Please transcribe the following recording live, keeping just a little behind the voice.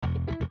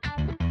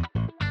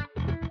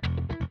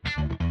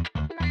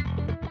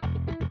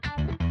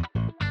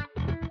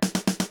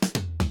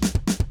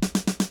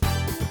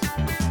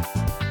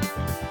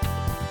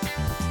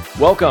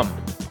Welcome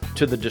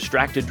to the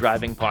Distracted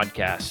Driving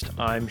Podcast.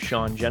 I'm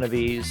Sean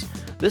Genovese.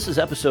 This is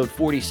episode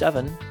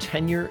 47,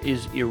 Tenure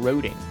is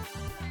Eroding.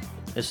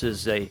 This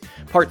is a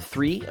part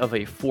 3 of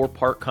a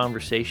 4-part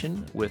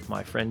conversation with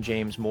my friend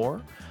James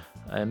Moore,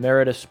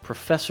 Emeritus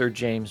Professor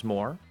James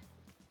Moore.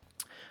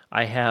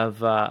 I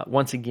have,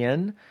 once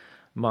again,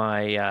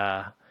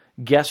 my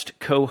guest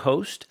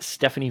co-host,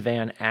 Stephanie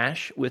Van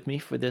Ash, with me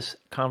for this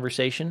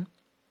conversation.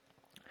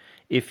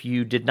 If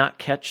you did not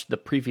catch the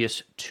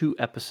previous 2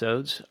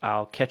 episodes,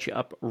 I'll catch you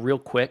up real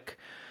quick.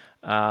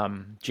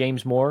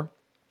 James Moore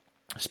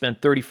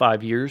spent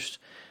 35 years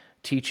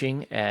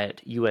teaching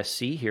at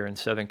USC here in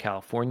Southern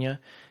California.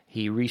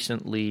 He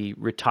recently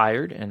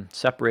retired and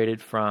separated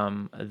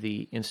from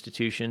the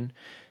institution.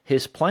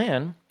 His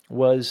plan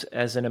was,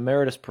 as an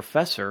emeritus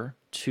professor,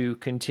 to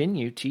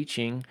continue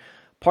teaching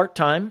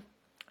part-time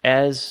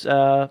as,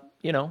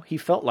 he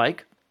felt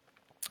like.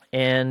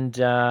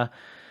 And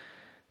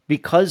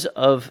because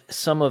of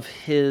some of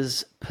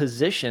his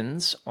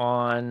positions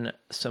on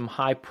some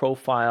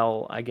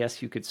high-profile, I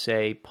guess you could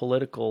say,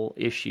 political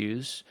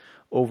issues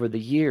over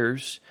the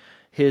years,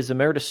 his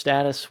emeritus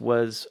status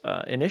was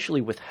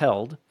initially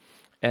withheld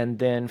and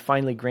then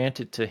finally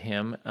granted to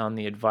him on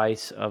the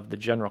advice of the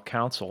general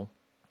counsel.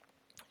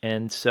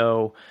 And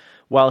so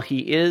while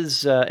he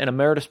is an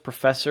emeritus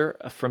professor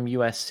from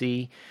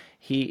USC,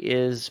 he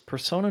is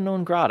persona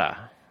non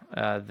grata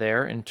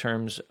there in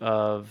terms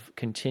of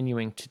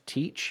continuing to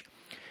teach.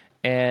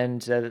 And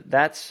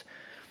that's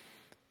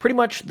pretty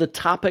much the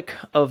topic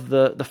of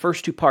the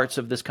first 2 parts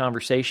of this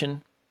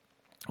conversation,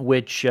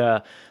 which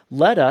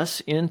led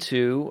us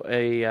into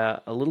a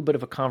little bit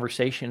of a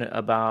conversation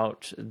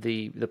about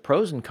the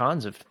pros and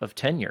cons of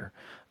tenure.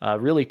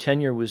 Really,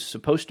 tenure was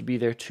supposed to be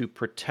there to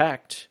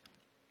protect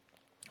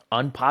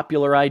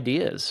unpopular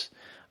ideas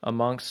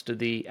amongst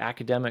the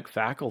academic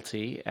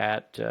faculty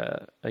at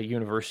a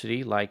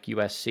university like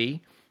USC.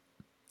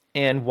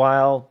 And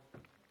while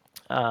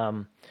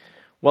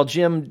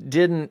Jim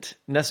didn't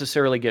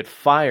necessarily get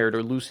fired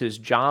or lose his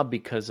job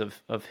because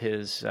of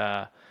his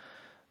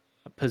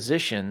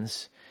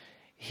positions,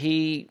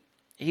 he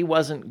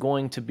wasn't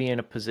going to be in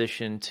a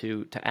position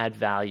to add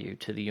value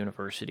to the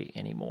university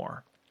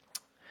anymore.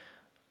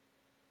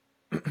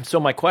 So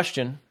my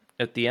question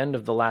at the end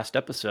of the last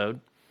episode,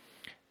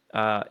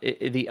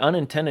 the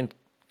unintended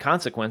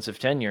consequence of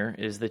tenure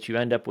is that you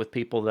end up with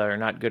people that are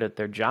not good at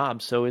their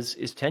job. So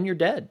is tenure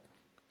dead?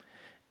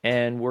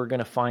 And we're going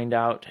to find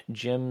out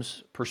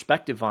Jim's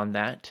perspective on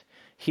that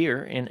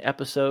here in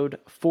episode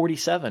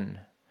 47.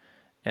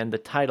 And the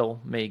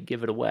title may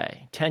give it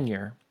away.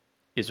 Tenure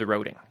is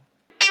Eroding.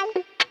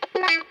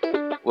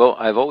 Well,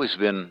 I've always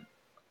been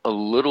a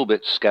little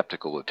bit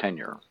skeptical of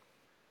tenure.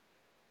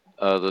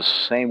 The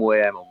same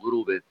way I'm a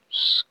little bit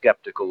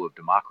skeptical of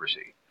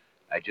democracy.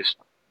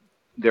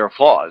 There are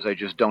flaws. I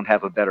just don't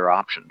have a better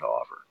option to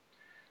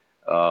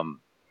offer.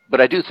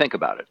 But I do think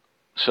about it.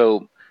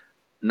 So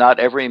not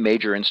every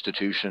major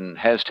institution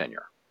has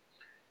tenure.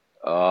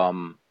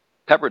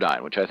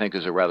 Pepperdine, which I think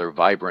is a rather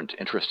vibrant,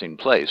 interesting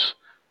place,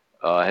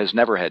 has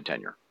never had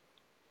tenure,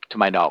 to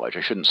my knowledge.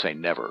 I shouldn't say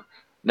never.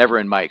 Never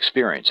in my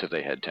experience have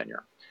they had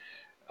tenure.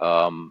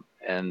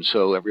 And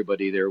so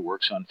everybody there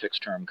works on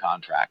fixed-term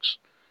contracts,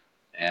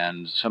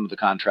 and some of the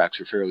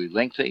contracts are fairly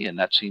lengthy, and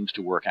that seems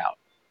to work out.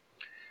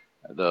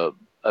 The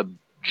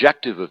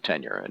objective of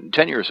tenure, and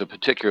tenure is a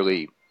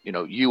particularly,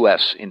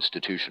 U.S.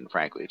 institution,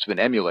 frankly. It's been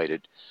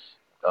emulated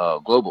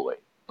globally,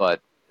 but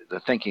the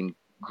thinking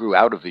grew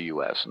out of the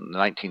U.S. in the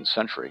 19th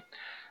century.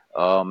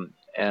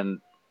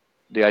 And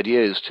the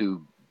idea is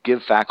to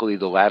give faculty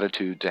the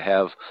latitude to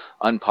have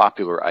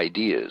unpopular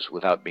ideas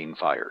without being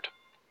fired.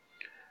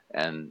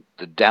 And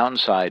the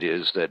downside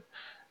is that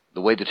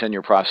the way the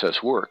tenure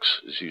process works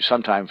is you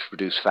sometimes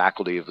produce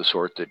faculty of the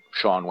sort that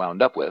Sean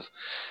wound up with,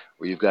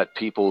 where you've got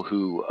people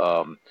who,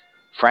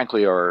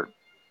 frankly, are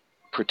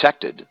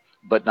protected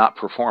but not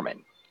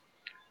performing.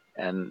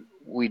 And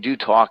we do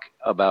talk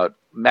about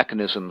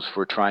mechanisms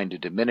for trying to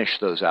diminish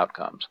those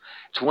outcomes.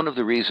 It's one of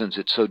the reasons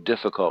it's so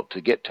difficult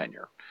to get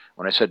tenure.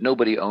 When I said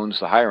nobody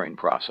owns the hiring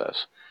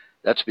process,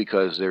 that's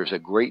because there's a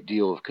great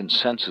deal of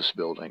consensus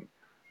building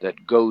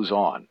that goes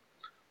on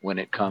when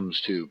it comes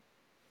to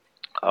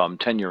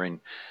tenuring,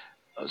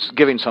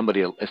 giving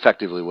somebody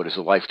effectively what is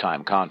a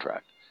lifetime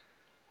contract.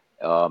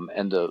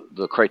 And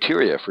the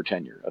criteria for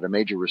tenure at a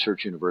major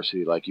research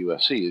university like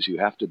USC is you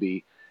have to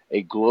be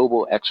a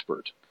global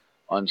expert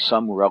on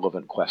some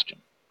relevant question.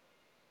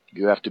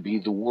 You have to be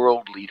the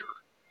world leader,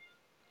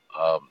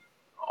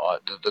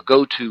 the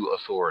go-to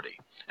authority.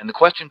 And the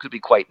question could be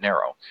quite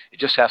narrow. It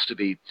just has to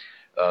be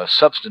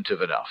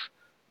substantive enough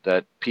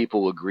that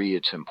people agree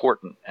it's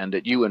important and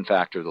that you, in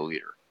fact, are the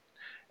leader.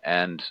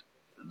 And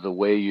the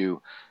way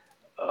you,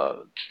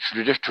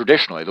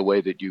 traditionally, the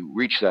way that you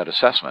reach that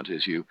assessment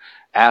is you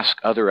ask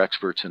other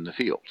experts in the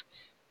field.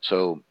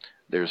 So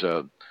there's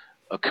a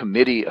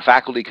committee, a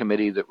faculty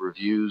committee that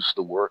reviews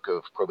the work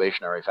of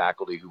probationary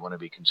faculty who want to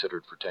be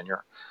considered for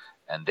tenure.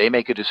 And they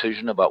make a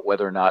decision about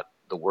whether or not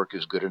the work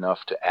is good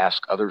enough to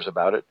ask others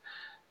about it.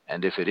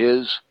 And if it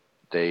is,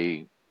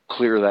 they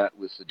clear that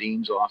with the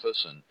dean's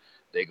office, and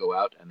they go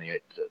out, and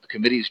the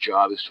committee's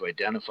job is to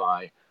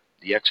identify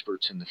the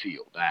experts in the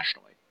field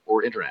nationally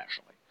or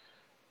internationally,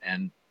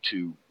 and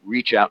to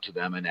reach out to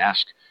them and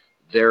ask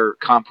their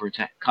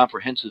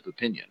comprehensive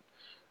opinion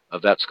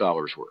of that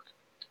scholar's work.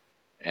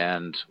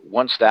 And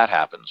once that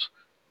happens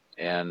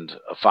and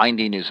a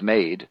finding is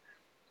made,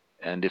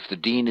 and if the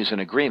dean is in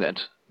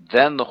agreement,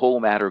 then the whole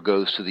matter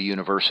goes to the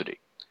university.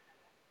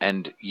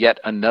 And yet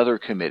another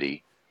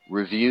committee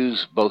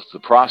reviews both the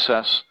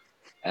process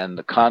and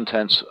the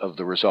contents of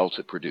the results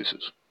it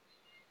produces.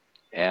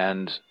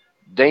 And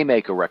they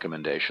make a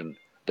recommendation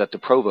that the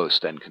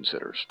provost then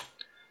considers.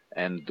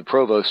 And the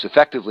provost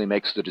effectively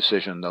makes the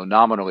decision, though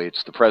nominally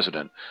it's the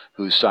president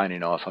who's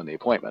signing off on the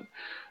appointment.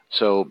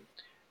 So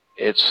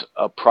it's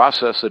a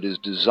process that is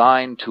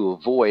designed to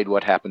avoid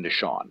what happened to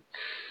Sean.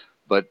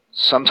 But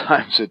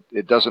sometimes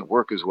it doesn't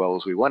work as well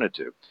as we want it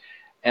to.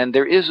 And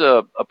there is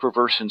a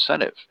perverse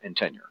incentive in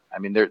tenure. I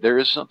mean, there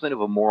is something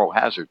of a moral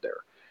hazard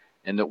there.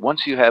 And that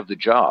once you have the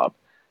job,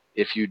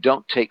 if you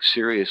don't take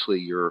seriously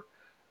your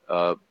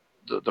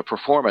the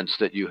performance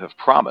that you have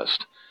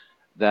promised,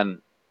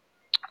 then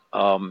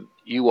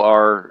you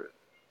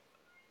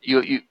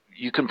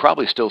can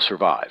probably still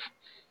survive.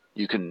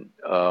 You can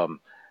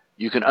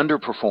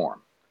underperform,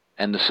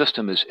 and the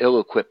system is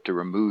ill-equipped to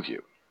remove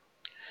you.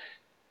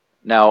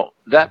 Now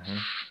that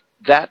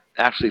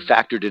actually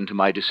factored into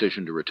my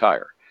decision to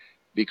retire,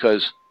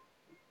 because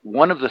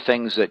one of the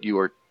things that you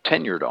are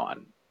tenured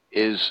on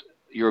is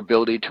your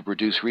ability to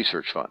produce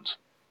research funds,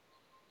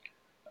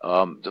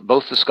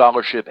 both the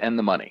scholarship and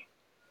the money,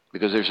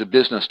 because there's a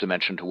business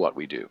dimension to what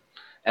we do,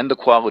 and the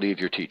quality of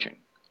your teaching,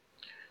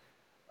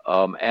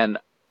 and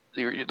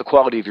the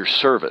quality of your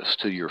service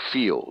to your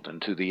field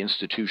and to the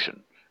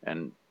institution,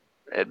 and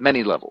at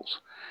many levels.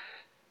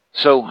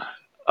 So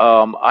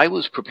I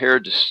was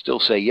prepared to still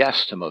say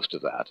yes to most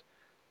of that,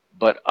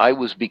 but I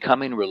was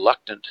becoming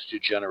reluctant to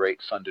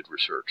generate funded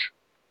research,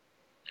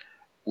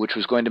 which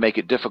was going to make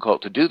it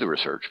difficult to do the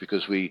research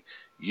because we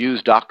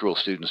use doctoral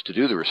students to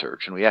do the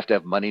research, and we have to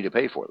have money to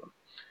pay for them.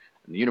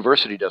 And the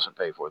university doesn't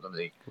pay for them,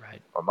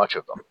 or much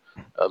of them.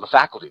 The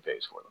faculty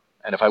pays for them.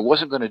 And if I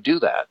wasn't going to do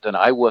that, then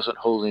I wasn't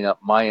holding up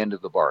my end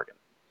of the bargain.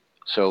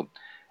 So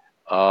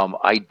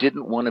I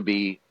didn't want to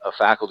be a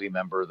faculty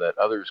member that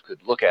others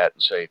could look at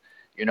and say,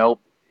 you know,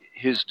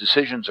 his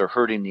decisions are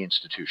hurting the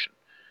institution.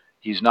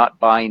 He's not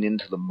buying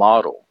into the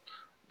model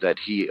that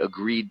he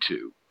agreed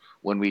to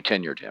when we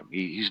tenured him.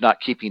 He's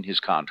not keeping his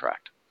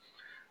contract.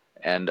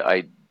 And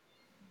I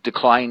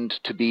declined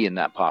to be in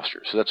that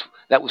posture. So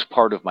that was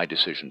part of my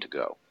decision to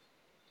go.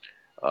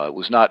 It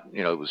was not,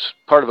 it was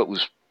part of it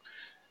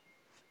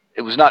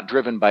was not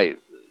driven by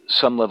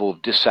some level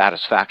of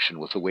dissatisfaction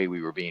with the way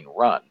we were being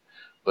run,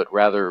 but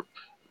rather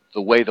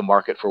the way the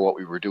market for what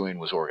we were doing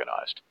was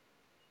organized.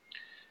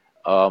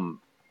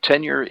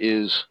 Tenure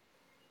is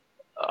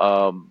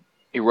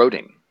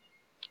eroding,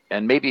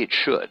 and maybe it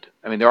should.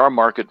 I mean, there are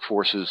market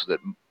forces that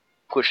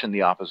push in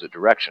the opposite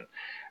direction.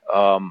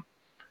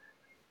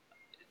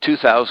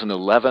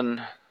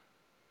 2011,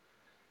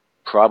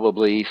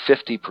 probably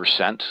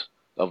 50%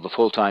 of the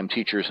full-time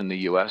teachers in the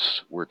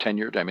U.S. were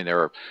tenured. I mean,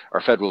 there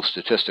are federal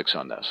statistics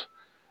on this,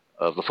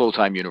 of the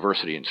full-time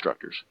university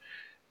instructors,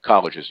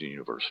 colleges and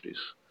universities.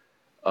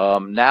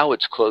 Now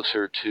it's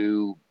closer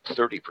to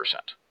 30%.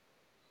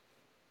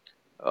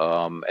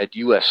 At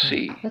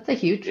USC, that's a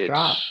huge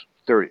drop.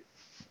 30.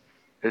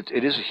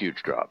 It is a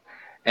huge drop,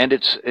 and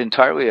it's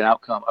entirely a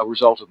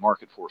result of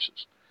market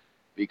forces,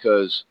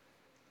 because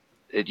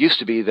it used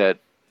to be that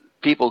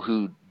people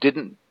who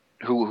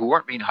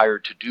weren't being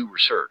hired to do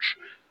research.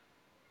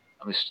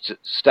 Let me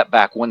step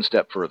back one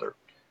step further.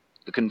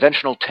 The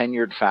conventional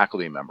tenured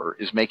faculty member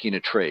is making a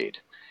trade.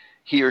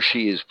 He or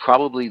she is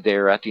probably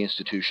there at the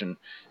institution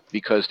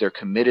because they're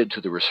committed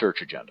to the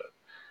research agenda,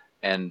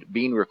 and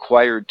being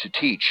required to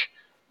teach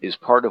is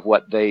part of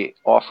what they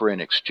offer in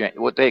exchange,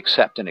 what they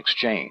accept in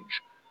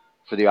exchange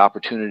for the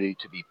opportunity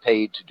to be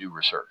paid to do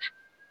research.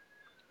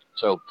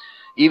 So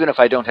even if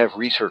I don't have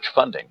research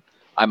funding,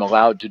 I'm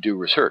allowed to do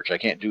research. I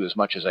can't do as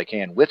much as I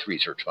can with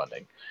research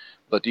funding,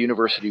 but the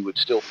university would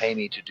still pay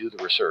me to do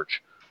the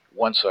research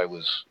once I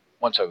was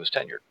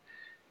tenured.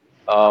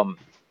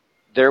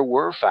 There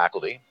were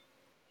faculty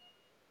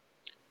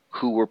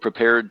who were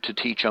prepared to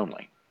teach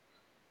only.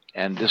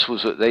 And this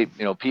was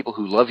people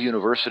who love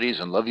universities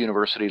and love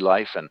university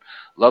life and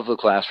love the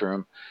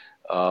classroom.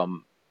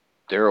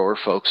 There are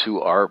folks who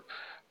are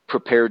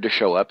prepared to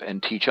show up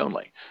and teach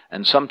only.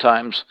 And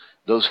sometimes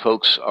those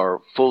folks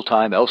are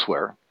full-time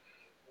elsewhere,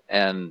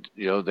 and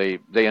they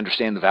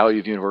understand the value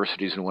of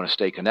universities and want to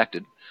stay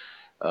connected.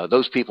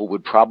 Those people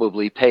would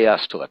probably pay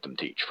us to let them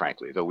teach,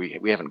 frankly, though we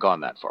haven't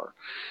gone that far.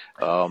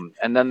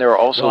 And then there are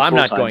also I'm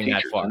full-time not going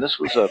teachers. that far. And this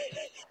was a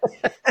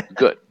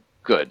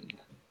good.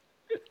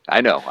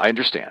 I know, I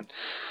understand.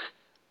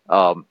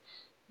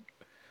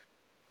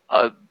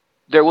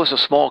 There was a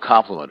small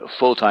complement of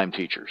full-time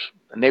teachers,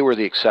 and they were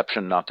the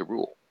exception, not the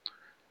rule.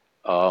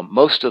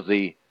 Most of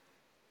the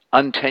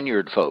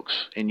untenured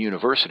folks in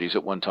universities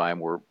at one time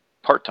were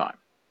part-time.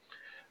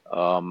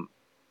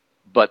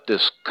 But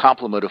this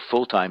complement of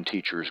full-time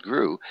teachers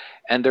grew,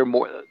 and they're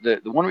more.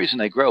 The one reason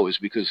they grow is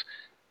because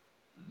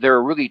there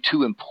are really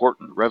two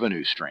important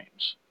revenue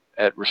streams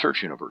at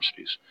research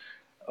universities.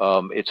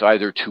 It's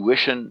either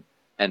tuition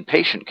and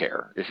patient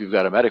care if you've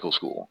got a medical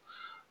school,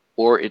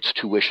 or it's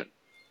tuition,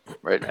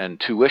 right? And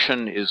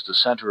tuition is the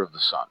center of the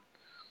sun.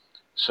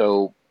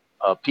 So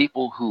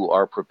people who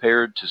are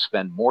prepared to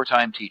spend more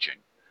time teaching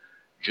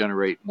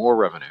generate more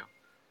revenue,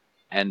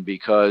 and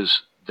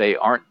because they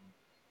aren't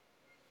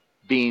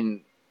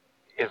being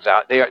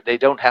they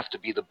don't have to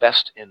be the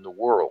best in the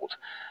world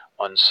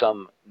on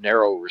some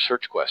narrow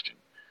research question.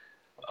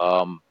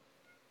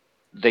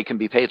 They can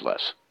be paid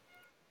less.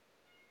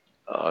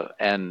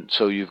 And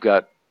so you've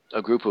got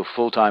a group of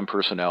full-time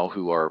personnel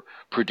who are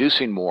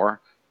producing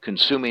more,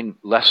 consuming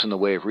less in the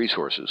way of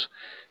resources.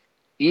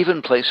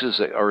 Even places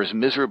that are as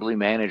miserably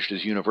managed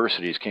as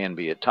universities can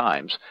be at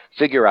times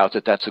figure out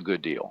that that's a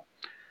good deal.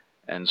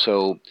 And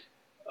so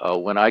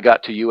when I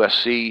got to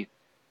USC,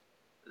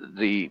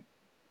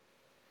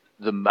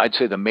 I'd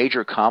say the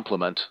major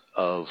complement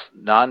of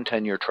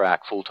non-tenure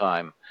track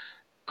full-time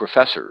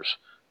professors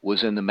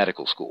was in the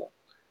medical school.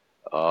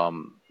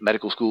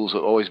 Medical schools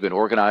have always been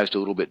organized a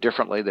little bit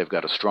differently. They've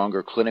got a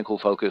stronger clinical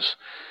focus.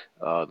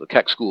 The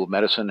Keck School of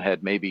Medicine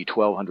had maybe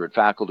 1,200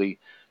 faculty,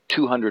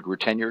 200 were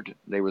tenured.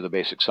 They were the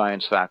basic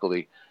science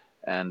faculty,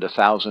 and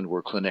 1,000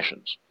 were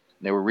clinicians.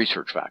 They were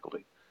research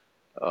faculty,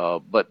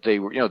 but they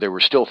were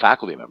still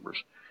faculty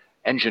members.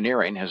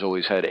 Engineering has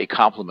always had a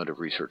complement of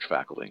research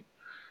faculty.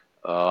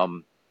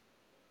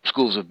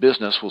 Schools of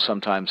business will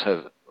sometimes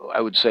have,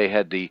 I would say,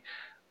 had the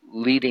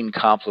leading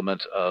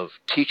complement of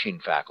teaching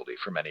faculty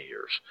for many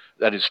years.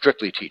 That is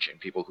strictly teaching,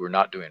 people who are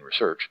not doing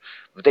research,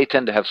 but they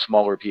tend to have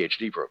smaller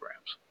PhD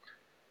programs.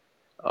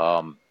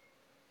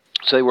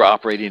 So they were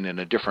operating in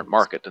a different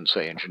market than,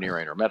 say,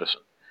 engineering or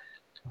medicine.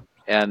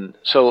 And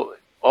so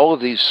all of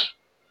these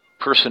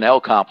personnel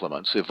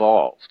complements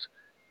evolved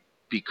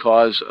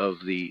because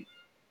of the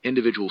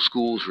individual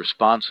schools'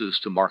 responses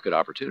to market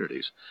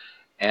opportunities.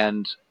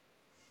 And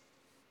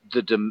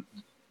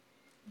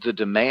the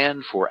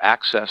demand for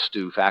access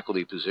to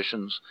faculty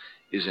positions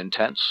is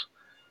intense.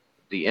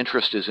 The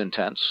interest is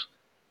intense.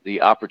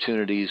 The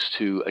opportunities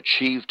to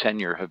achieve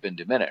tenure have been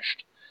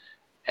diminished.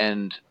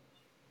 And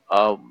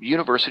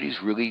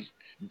universities really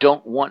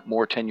don't want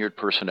more tenured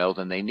personnel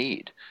than they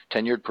need.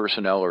 Tenured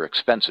personnel are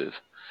expensive.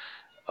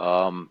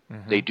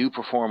 They do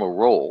perform a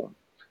role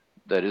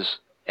that is,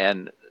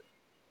 and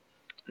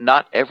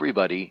not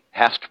everybody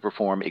has to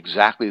perform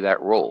exactly that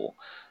role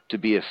to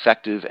be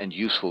effective and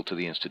useful to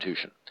the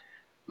institution.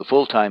 The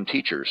full-time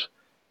teachers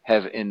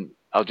have,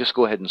 I'll just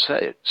go ahead and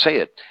say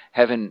it,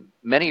 have in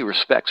many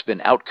respects been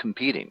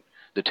outcompeting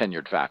the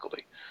tenured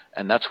faculty.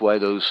 And that's why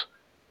those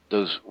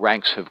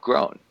ranks have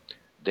grown.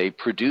 They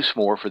produce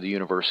more for the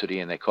university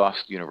and they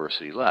cost the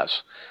university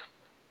less.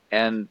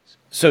 And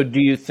so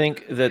do you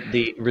think that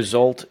the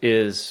result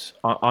is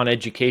on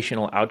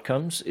educational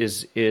outcomes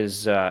is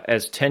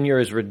as tenure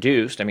is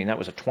reduced? I mean, that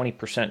was a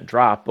 20%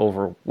 drop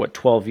over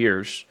 12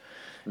 years.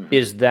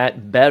 Is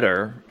that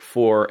better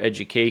for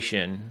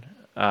education,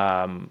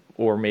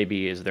 or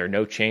maybe is there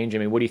no change? I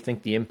mean, what do you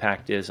think the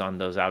impact is on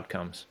those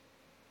outcomes?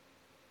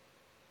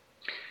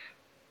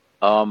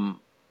 For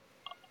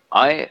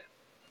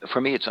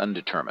me, it's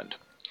undetermined.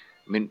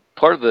 I mean,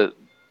 part of the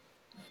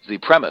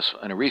premise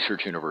in a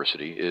research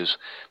university is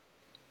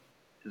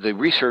the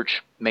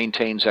research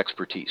maintains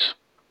expertise,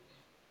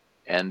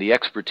 and the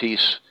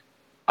expertise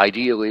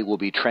ideally will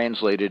be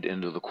translated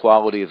into the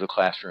quality of the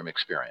classroom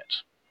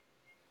experience.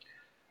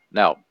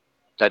 Now,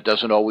 that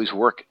doesn't always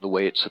work the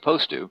way it's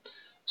supposed to.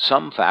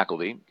 Some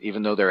faculty,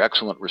 even though they're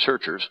excellent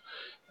researchers,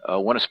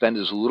 want to spend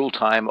as little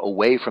time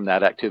away from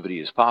that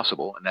activity as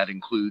possible, and that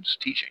includes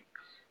teaching.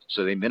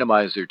 So they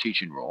minimize their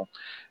teaching role,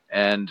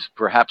 and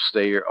perhaps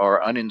they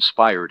are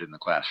uninspired in the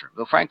classroom.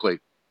 Though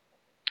frankly,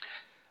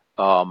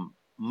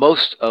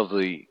 most of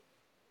the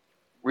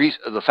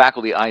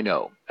faculty I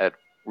know at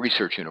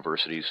research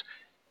universities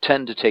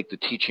tend to take the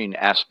teaching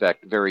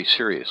aspect very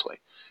seriously,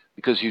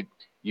 because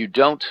you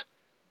don't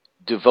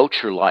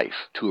devote your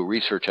life to a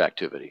research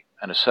activity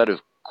and a set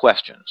of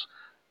questions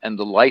and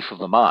the life of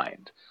the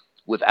mind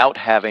without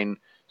having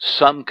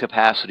some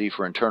capacity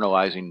for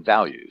internalizing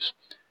values.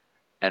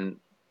 And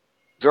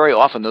very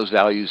often those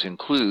values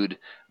include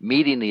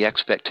meeting the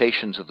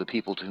expectations of the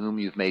people to whom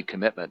you've made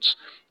commitments,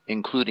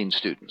 including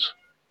students.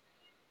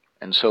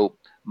 And so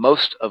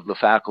most of the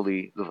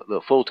faculty,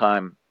 the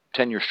full-time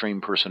tenure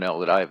stream personnel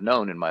that I have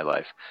known in my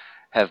life,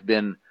 have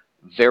been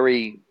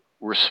very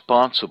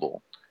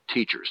responsible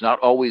teachers, not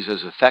always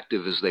as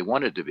effective as they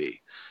wanted to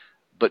be,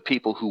 but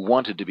people who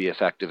wanted to be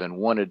effective and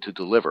wanted to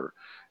deliver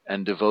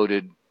and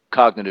devoted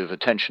cognitive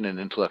attention and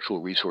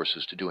intellectual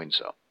resources to doing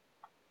so.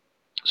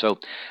 So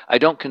I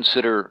don't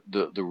consider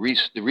the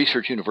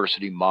research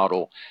university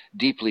model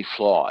deeply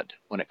flawed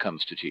when it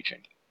comes to teaching.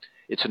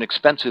 It's an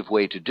expensive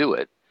way to do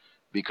it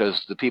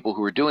because the people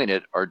who are doing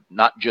it are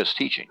not just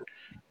teaching.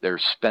 They're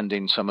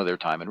spending some of their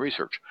time in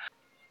research.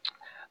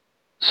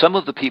 Some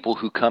of the people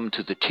who come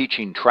to the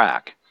teaching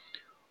track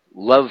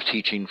love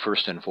teaching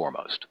first and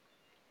foremost.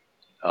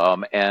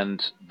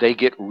 And they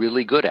get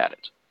really good at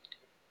it.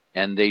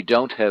 And they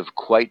don't have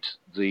quite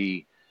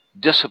the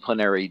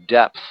disciplinary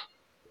depth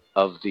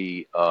of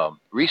the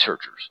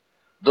researchers,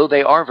 though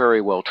they are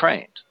very well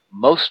trained.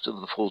 Most of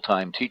the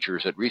full-time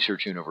teachers at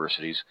research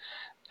universities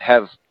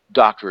have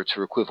doctorates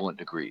or equivalent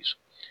degrees.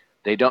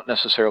 They don't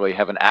necessarily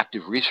have an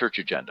active research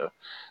agenda.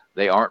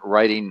 They aren't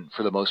writing,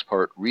 for the most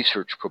part,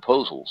 research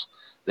proposals.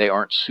 They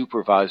aren't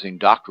supervising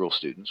doctoral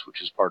students,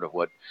 which is part of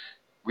what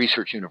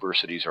research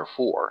universities are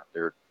for.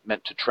 They're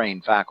meant to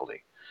train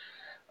faculty.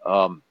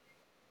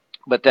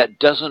 But that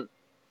doesn't,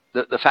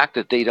 the fact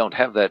that they don't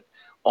have that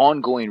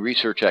ongoing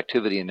research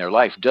activity in their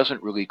life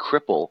doesn't really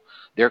cripple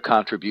their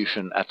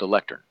contribution at the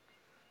lectern.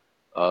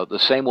 The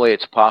same way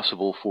it's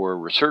possible for a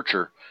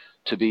researcher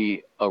to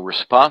be a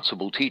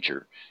responsible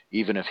teacher,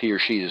 even if he or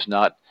she is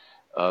not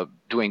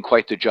doing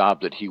quite the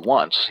job that he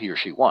or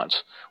she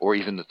wants, or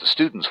even that the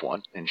students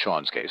want, in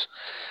Sean's case,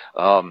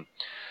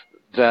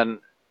 then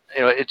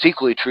it's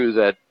equally true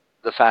that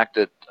the fact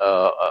that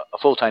a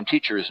full-time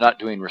teacher is not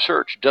doing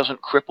research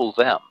doesn't cripple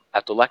them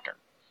at the lectern.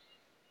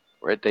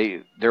 Right?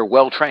 They're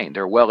well trained,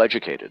 they're well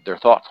educated, they're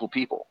thoughtful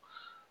people,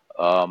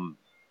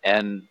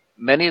 and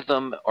many of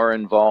them are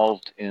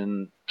involved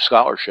in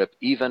scholarship,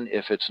 even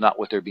if it's not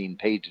what they're being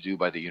paid to do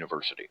by the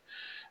university.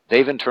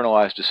 They've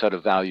internalized a set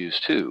of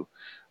values too,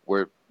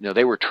 where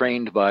they were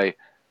trained by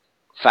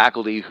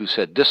faculty who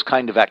said this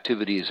kind of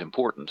activity is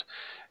important,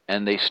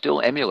 and they still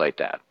emulate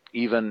that,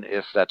 even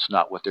if that's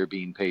not what they're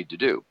being paid to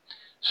do.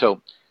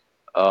 So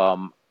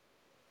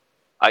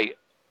I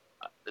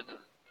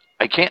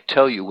can't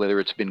tell you whether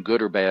it's been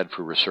good or bad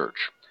for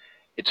research.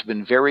 It's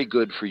been very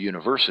good for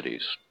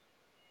universities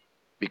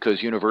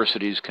because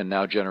universities can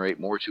now generate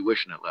more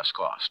tuition at less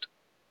cost.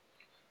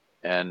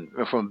 And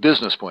from a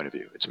business point of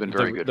view, it's been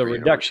very good for universities. The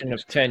reduction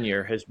of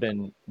tenure has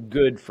been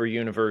good for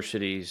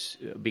universities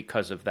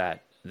because of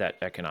that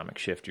economic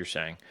shift, you're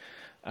saying.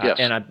 Yes.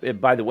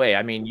 And by the way,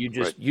 I mean,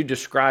 you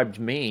described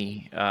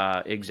me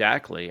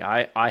exactly.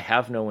 I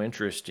have no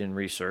interest in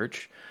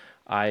research.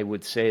 I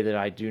would say that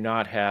I do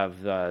not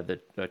have the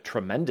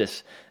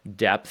tremendous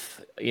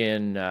depth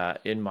in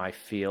my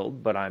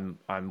field, but I'm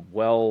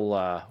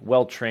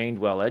well trained,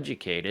 well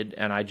educated,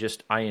 and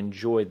I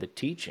enjoy the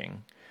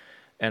teaching,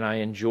 and I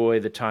enjoy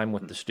the time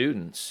with the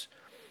students.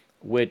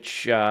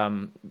 Which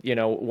one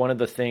of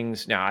the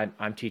things now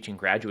I'm teaching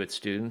graduate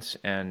students,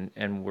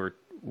 and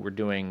we're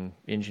doing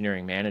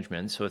engineering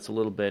management, so it's a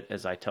little bit,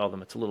 as I tell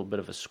them, it's a little bit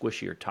of a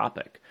squishier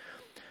topic,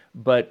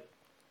 but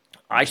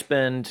I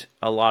spend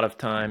a lot of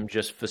time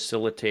just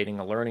facilitating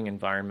a learning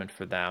environment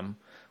for them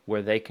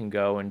where they can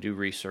go and do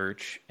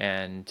research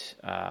and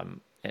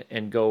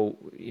go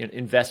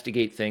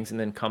investigate things and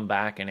then come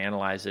back and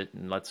analyze it.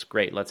 And let's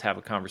have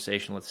a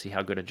conversation. Let's see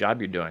how good a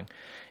job you're doing.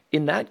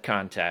 In that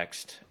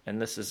context,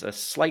 and this is a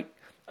slight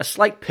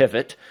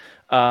pivot,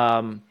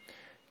 I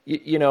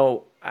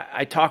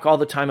talk all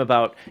the time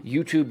about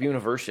YouTube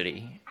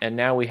University, and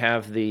now we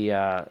have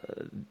the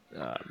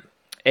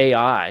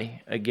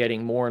AI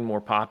getting more and more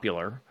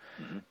popular,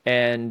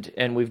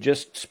 and we've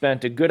just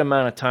spent a good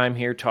amount of time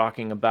here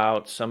talking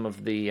about some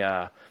of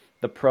the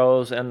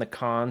pros and the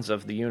cons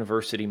of the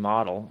university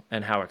model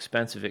and how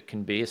expensive it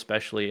can be,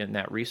 especially in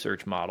that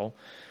research model.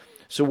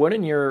 So, what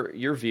in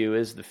your view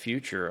is the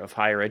future of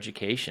higher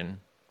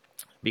education?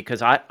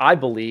 Because I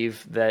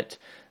believe that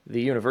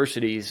the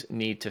universities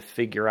need to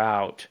figure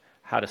out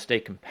how to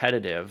stay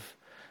competitive,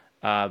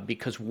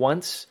 because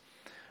once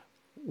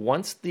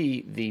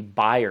the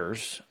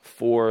buyers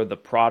for the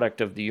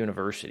product of the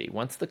university,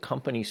 once the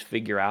companies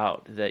figure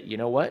out that, you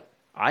know what,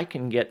 I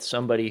can get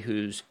somebody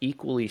who's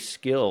equally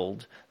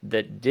skilled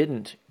that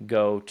didn't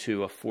go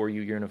to a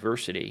 4U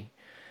university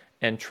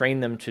and train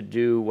them to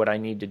do what I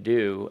need to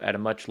do at a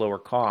much lower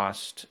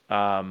cost,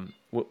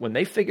 when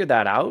they figure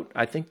that out,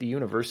 I think the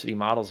university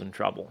model's in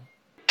trouble.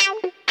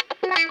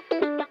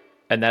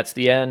 And that's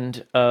the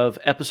end of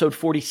episode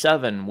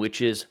 47,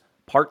 which is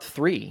part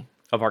 3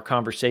 of our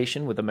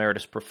conversation with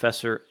Emeritus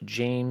Professor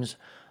James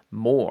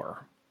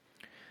Moore.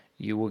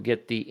 You will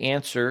get the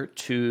answer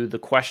to the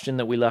question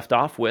that we left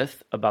off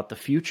with about the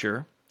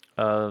future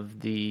of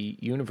the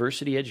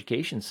university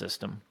education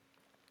system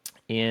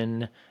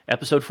in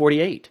episode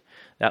 48.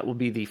 That will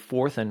be the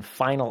fourth and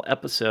final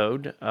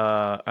episode,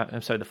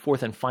 the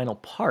fourth and final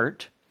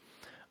part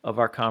of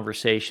our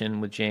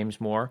conversation with James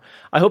Moore.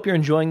 I hope you're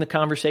enjoying the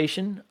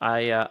conversation.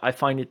 I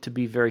find it to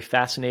be very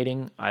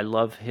fascinating. I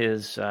love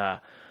his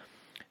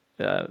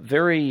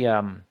very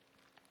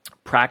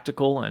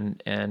practical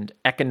and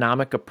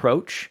economic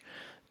approach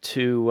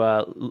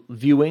to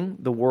viewing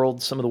the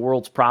world, some of the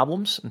world's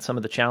problems and some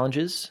of the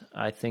challenges.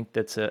 I think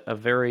that's a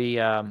very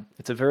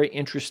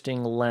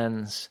interesting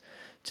lens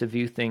to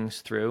view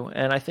things through,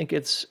 and I think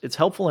it's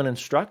helpful and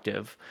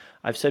instructive.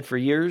 I've said for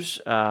years,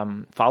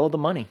 follow the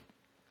money.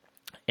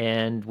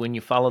 And when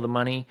you follow the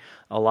money,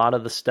 a lot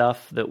of the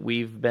stuff that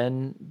we've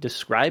been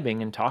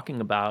describing and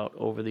talking about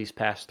over these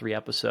past 3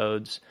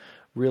 episodes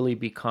really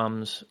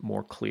becomes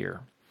more clear.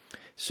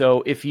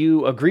 So if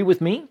you agree with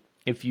me,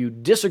 if you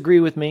disagree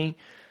with me,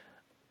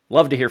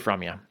 Love to hear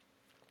from you.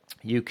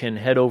 You can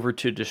head over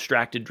to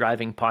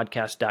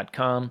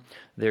distracteddrivingpodcast.com.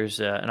 There's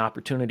an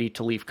opportunity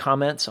to leave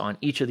comments on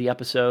each of the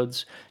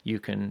episodes.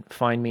 You can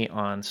find me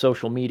on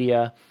social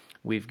media.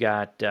 We've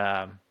got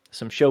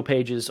some show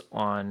pages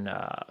on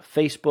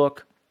Facebook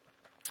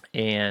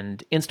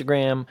and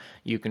Instagram.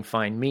 You can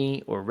find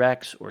me or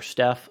Rex or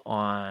Steph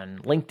on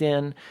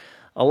LinkedIn.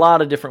 A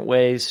lot of different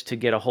ways to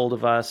get a hold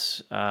of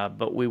us,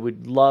 but we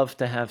would love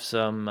to have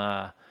some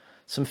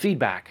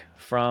feedback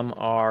from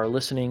our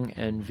listening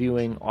and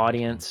viewing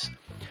audience.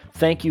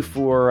 Thank you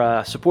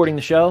for supporting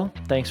the show.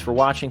 Thanks for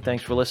watching.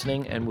 Thanks for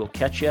listening, and we'll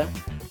catch you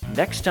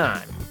next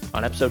time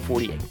on episode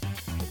 48.